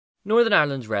Northern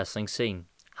Ireland's wrestling scene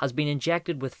has been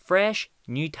injected with fresh,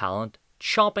 new talent,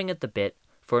 chomping at the bit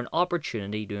for an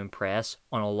opportunity to impress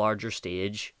on a larger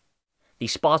stage.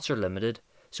 These spots are limited,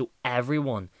 so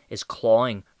everyone is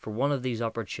clawing for one of these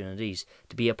opportunities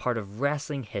to be a part of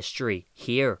wrestling history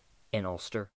here in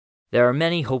Ulster. There are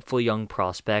many hopeful young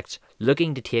prospects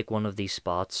looking to take one of these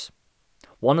spots.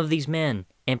 One of these men,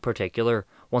 in particular,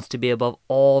 wants to be above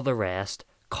all the rest,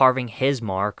 carving his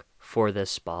mark for this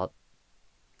spot.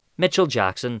 Mitchell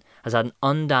Jackson has had an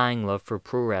undying love for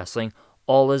pro wrestling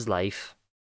all his life.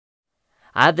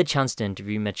 I had the chance to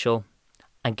interview Mitchell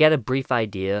and get a brief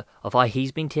idea of how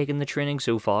he's been taking the training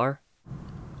so far.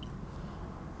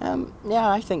 Yeah,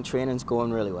 I think training's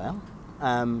going really well.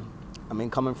 I mean,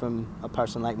 coming from a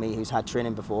person like me who's had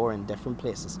training before in different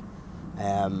places,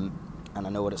 and I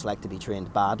know what it's like to be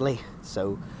trained badly,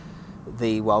 so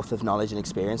the wealth of knowledge and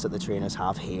experience that the trainers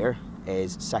have here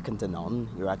is second to none.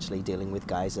 You're actually dealing with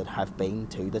guys that have been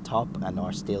to the top and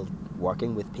are still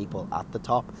working with people at the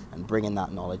top and bringing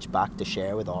that knowledge back to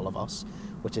share with all of us,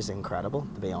 which is incredible,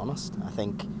 to be honest. I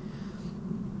think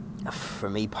for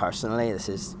me personally, this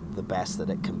is the best that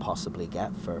it can possibly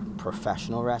get for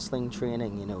professional wrestling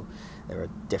training. You know, there are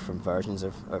different versions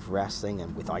of wrestling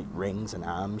and without rings and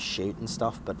arms, shoot and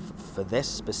stuff, but for this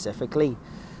specifically,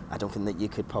 I don't think that you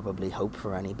could probably hope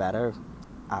for any better,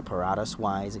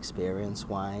 apparatus-wise,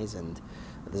 experience-wise, and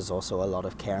there's also a lot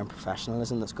of care and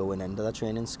professionalism that's going into the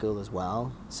training school as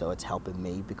well, so it's helping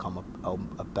me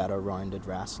become a better rounded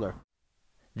wrestler.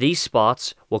 These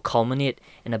spots will culminate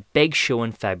in a big show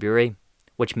in February,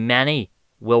 which many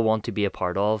will want to be a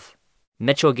part of.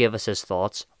 Mitchell gave us his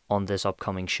thoughts on this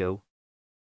upcoming show.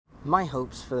 My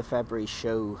hopes for the February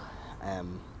show,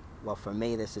 well, for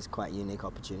me this is quite a unique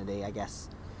opportunity. I guess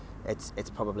it's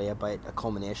probably about a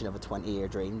culmination of a 20-year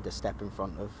dream to step in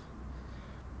front of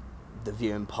the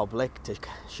viewing public to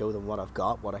show them what I've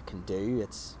got, what I can do.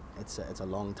 It's a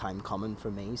long time coming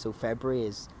for me, so February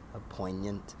is a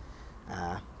poignant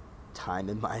time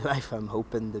in my life. I'm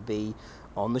hoping to be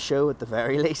on the show at the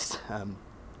very least.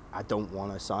 I don't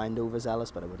want to sound overzealous,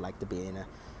 but I would like to be in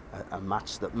a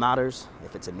match that matters.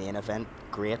 If it's a main event,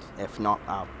 great. If not,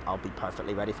 I'll be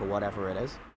perfectly ready for whatever it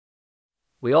is.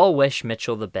 We all wish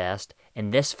Mitchell the best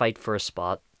in this fight for a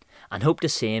spot and hope to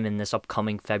see him in this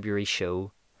upcoming February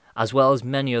show, as well as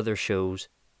many other shows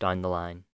down the line.